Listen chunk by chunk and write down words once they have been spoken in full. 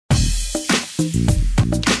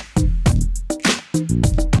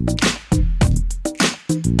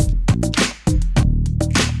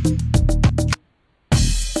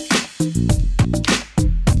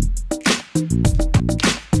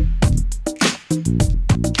Here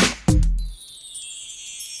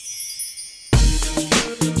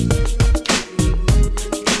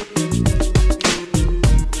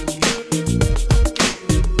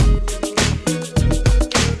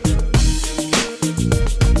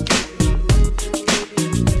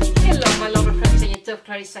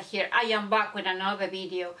I am back with another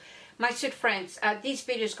video. My sweet friends, this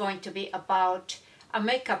video is going to be about a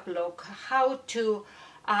makeup look, how to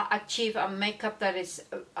achieve a makeup that is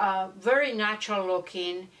very natural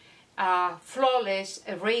looking, flawless,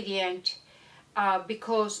 radiant,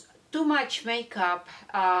 because too much makeup,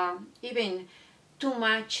 even too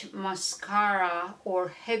much mascara or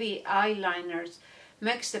heavy eyeliners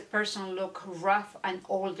makes the person look rough and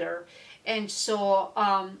older. And so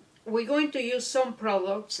we're going to use some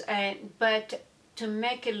products, but to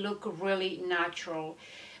make it look really natural.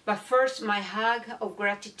 But first, my hug of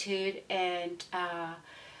gratitude, and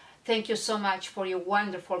thank you so much for your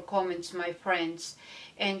wonderful comments, my friends.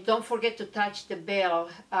 And don't forget to touch the bell,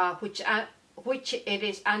 which it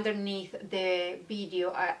is underneath the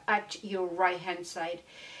video at your right hand side.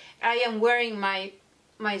 I am wearing my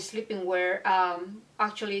sleeping wear.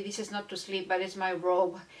 Actually, this is not to sleep, but it's my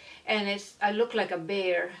robe, and I look like a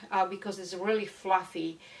bear because it's really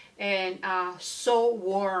fluffy and so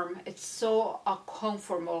warm. It's so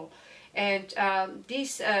comfortable. And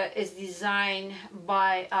this is designed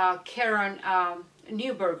by Karen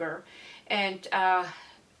Neuberger, and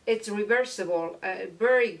it's reversible,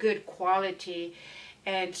 very good quality.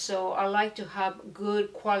 And so I like to have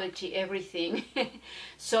good quality everything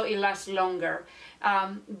so it lasts longer.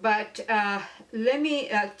 But let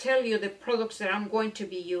me tell you the products that I'm going to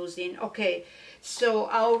be using. Okay, so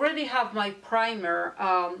I already have my primer,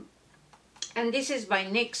 and this is by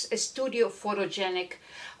NIX Studio Photogenic,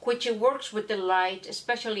 which works with the light,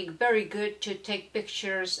 especially very good to take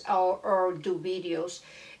pictures or do videos.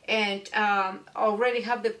 And already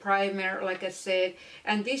have the primer, like I said,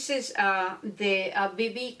 and this is the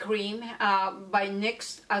BB cream by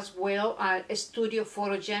NIX as well, Studio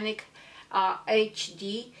Photogenic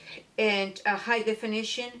HD and high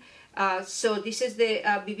definition. So this is the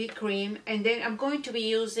BB cream, and then I'm going to be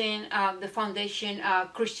using the foundation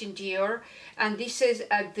Christian Dior, and this is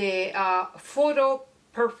the Photo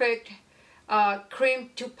Perfect Cream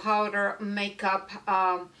to Powder Makeup.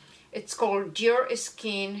 It's called Dior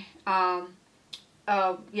Skin,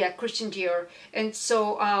 yeah, Christian Dior. And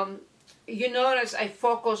so you notice I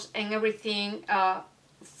focus on everything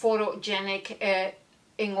photogenic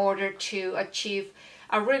in order to achieve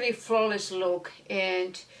a really flawless look.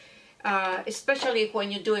 And especially when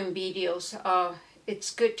you're doing videos,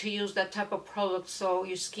 it's good to use that type of product so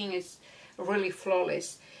your skin is really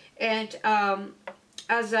flawless. And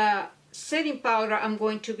as a setting powder, I'm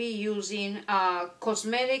going to be using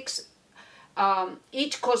cosmetics,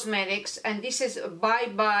 It Cosmetics, and this is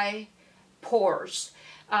by Pores.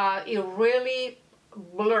 It really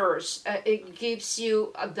blurs, it gives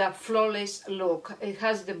you the flawless look. It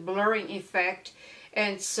has the blurring effect,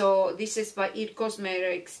 and so this is by It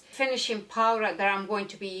Cosmetics. Finishing powder that I'm going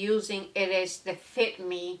to be using, it is the Fit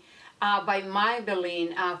Me by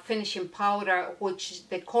Maybelline finishing powder, which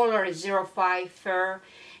the color is 05 Fair.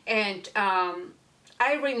 And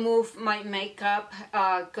I removed my makeup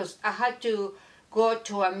because I had to go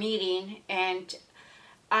to a meeting, and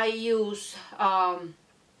I use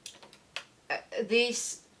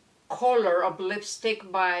this color of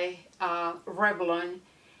lipstick by Revlon,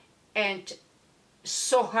 and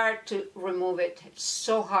so hard to remove it. It's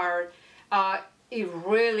so hard. It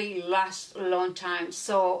really lasts a long time.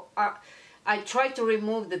 So I tried to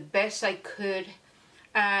remove the best I could,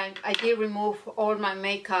 and I did remove all my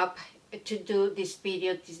makeup to do this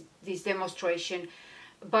video, this demonstration.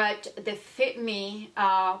 But the Fit Me,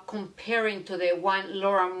 comparing to the one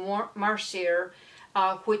Laura Mercier,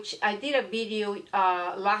 which I did a video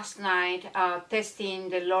last night testing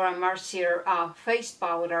the Laura Mercier face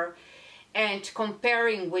powder, and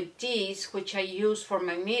comparing with this, which I use for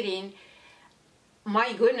my meeting.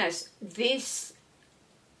 My goodness, this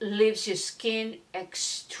leaves your skin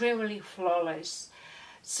extremely flawless.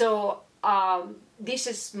 So this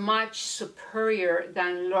is much superior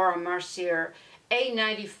than Laura Mercier.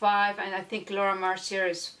 $8.95, and I think Laura Mercier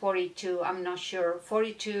is 42. I'm not sure,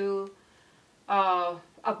 42,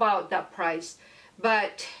 about that price.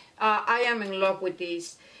 But I am in love with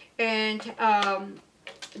this. And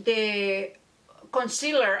the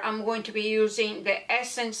concealer, I'm going to be using the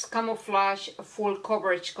Essence Camouflage Full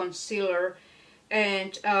Coverage Concealer,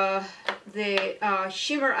 and the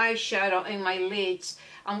shimmer eyeshadow in my lids,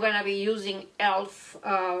 I'm going to be using e.l.f.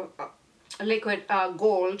 Liquid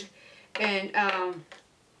Gold. And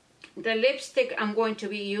The lipstick I'm going to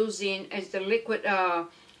be using is the liquid a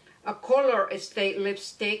Color Stay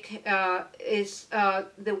lipstick, is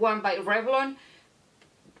the one by Revlon,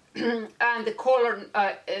 and the color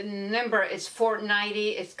number is 490.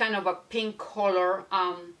 It's kind of a pink color,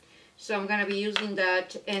 so I'm going to be using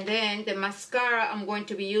that. And then the mascara, I'm going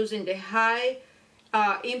to be using the High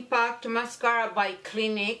Impact Mascara by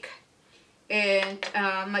Clinique. And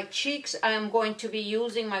my cheeks, I'm going to be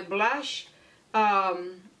using my blush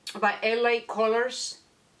by LA Colors,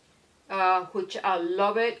 which I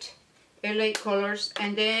love it, LA Colors.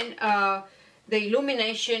 And then the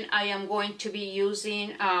illumination, I am going to be using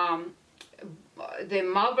the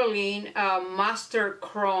Maybelline Master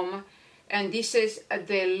Chrome, and this is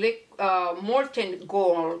the Molten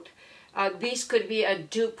Gold. This could be a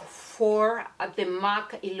dupe for the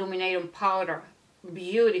MAC Illuminating Powder.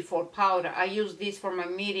 Beautiful powder. I use this for my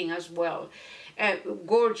meeting as well.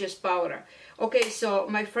 Gorgeous powder. Okay, so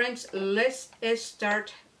my friends, let's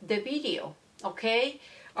start the video. Okay,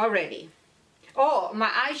 already. Oh, my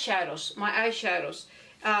eyeshadows.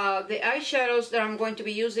 The eyeshadows that I'm going to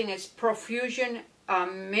be using is Profusion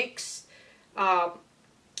Mix.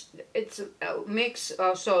 It's a mix.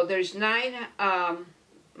 So there's 9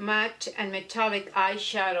 matte and metallic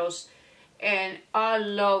eyeshadows. And I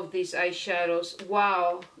love these eyeshadows.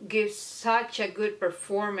 Wow, gives such a good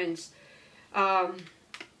performance. I'm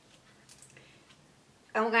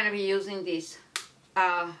gonna be using this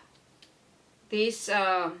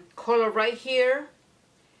color right here.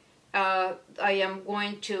 I am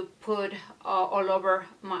going to put all over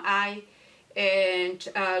my eye, and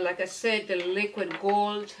like I said, the liquid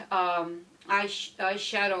gold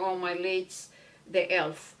eyeshadow on my lids, the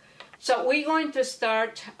e.l.f. So we're going to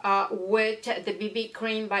start with the BB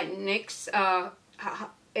cream by NYX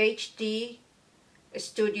HD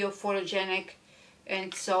Studio Photogenic.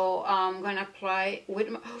 And so I'm going to apply with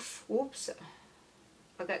my, oops,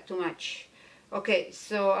 I got too much. Okay,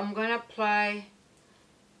 so I'm going to apply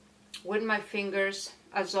with my fingers,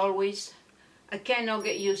 as always. I cannot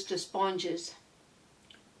get used to sponges.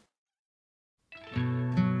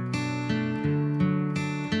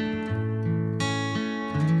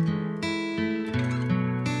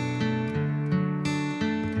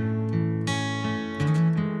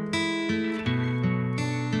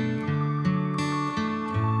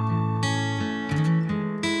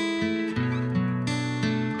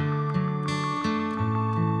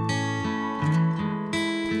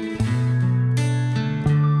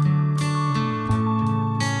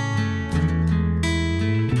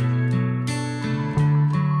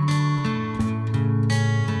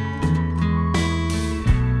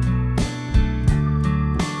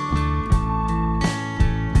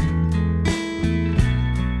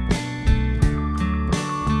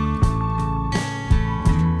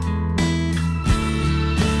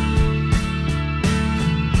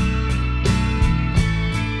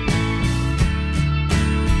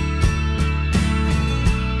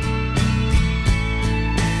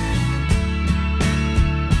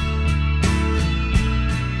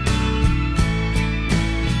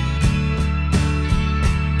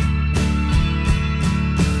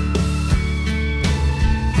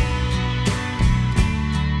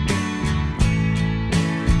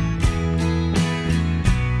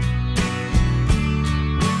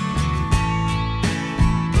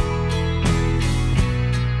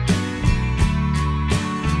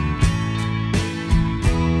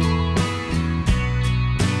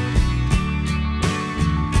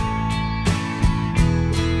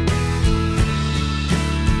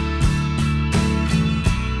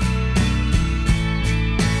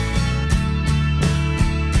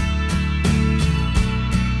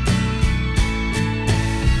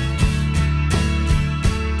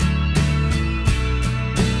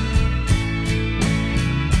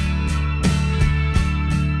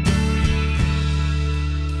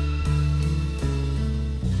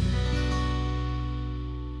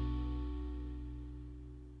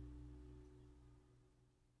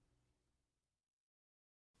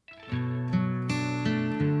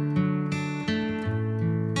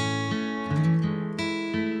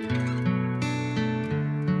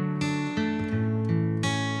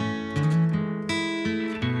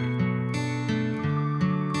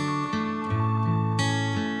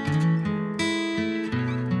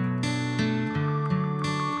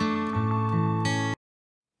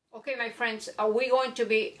 Okay, my friends, we're going to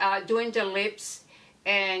be doing the lips,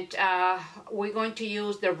 and we're going to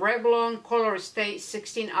use the Revlon Color Stay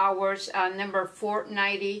 16 Hours, number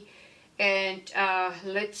 490. And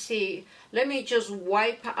let's see, let me just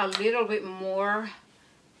wipe a little bit more.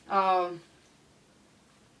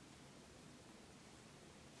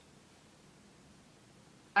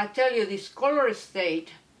 I tell you, this color state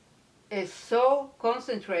is so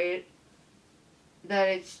concentrated that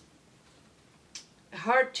it's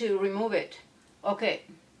hard to remove it. Okay.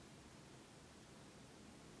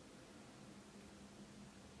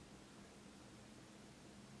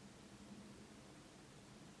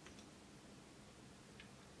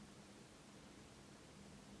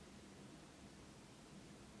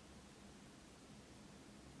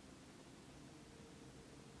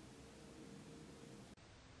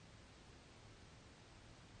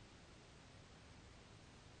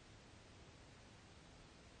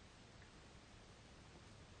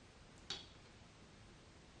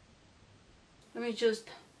 Let me just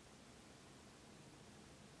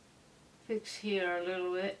fix here a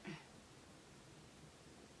little bit.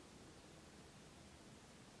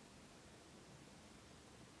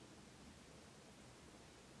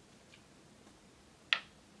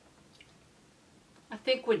 I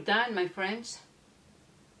think we're done, my friends.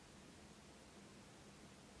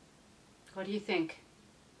 What do you think?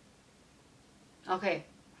 Okay,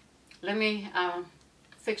 let me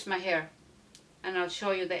fix my hair and I'll show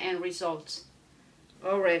you the end results.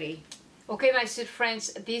 Already. Okay, my sweet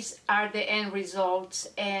friends, these are the end results,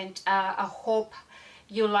 and I hope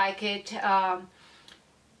you like it.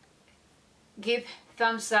 Give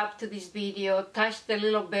thumbs up to this video, touch the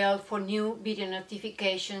little bell for new video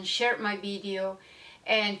notifications, share my video,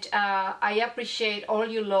 and I appreciate all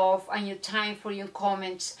your love and your time for your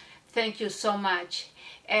comments. Thank you so much.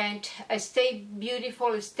 And stay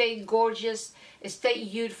beautiful, stay gorgeous, stay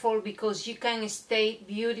youthful, because you can stay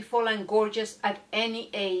beautiful and gorgeous at any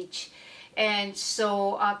age. And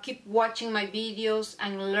so keep watching my videos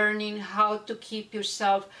and learning how to keep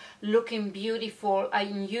yourself looking beautiful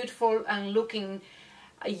and youthful and looking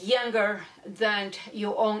younger than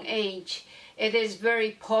your own age. It is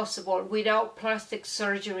very possible without plastic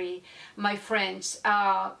surgery, my friends.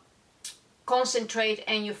 Concentrate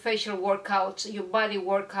on your facial workouts, your body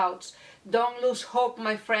workouts. Don't lose hope,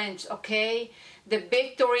 my friends, okay? The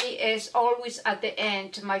victory is always at the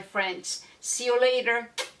end, my friends. See you later.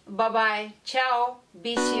 Bye-bye. Ciao.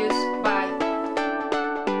 Vicious. Bye.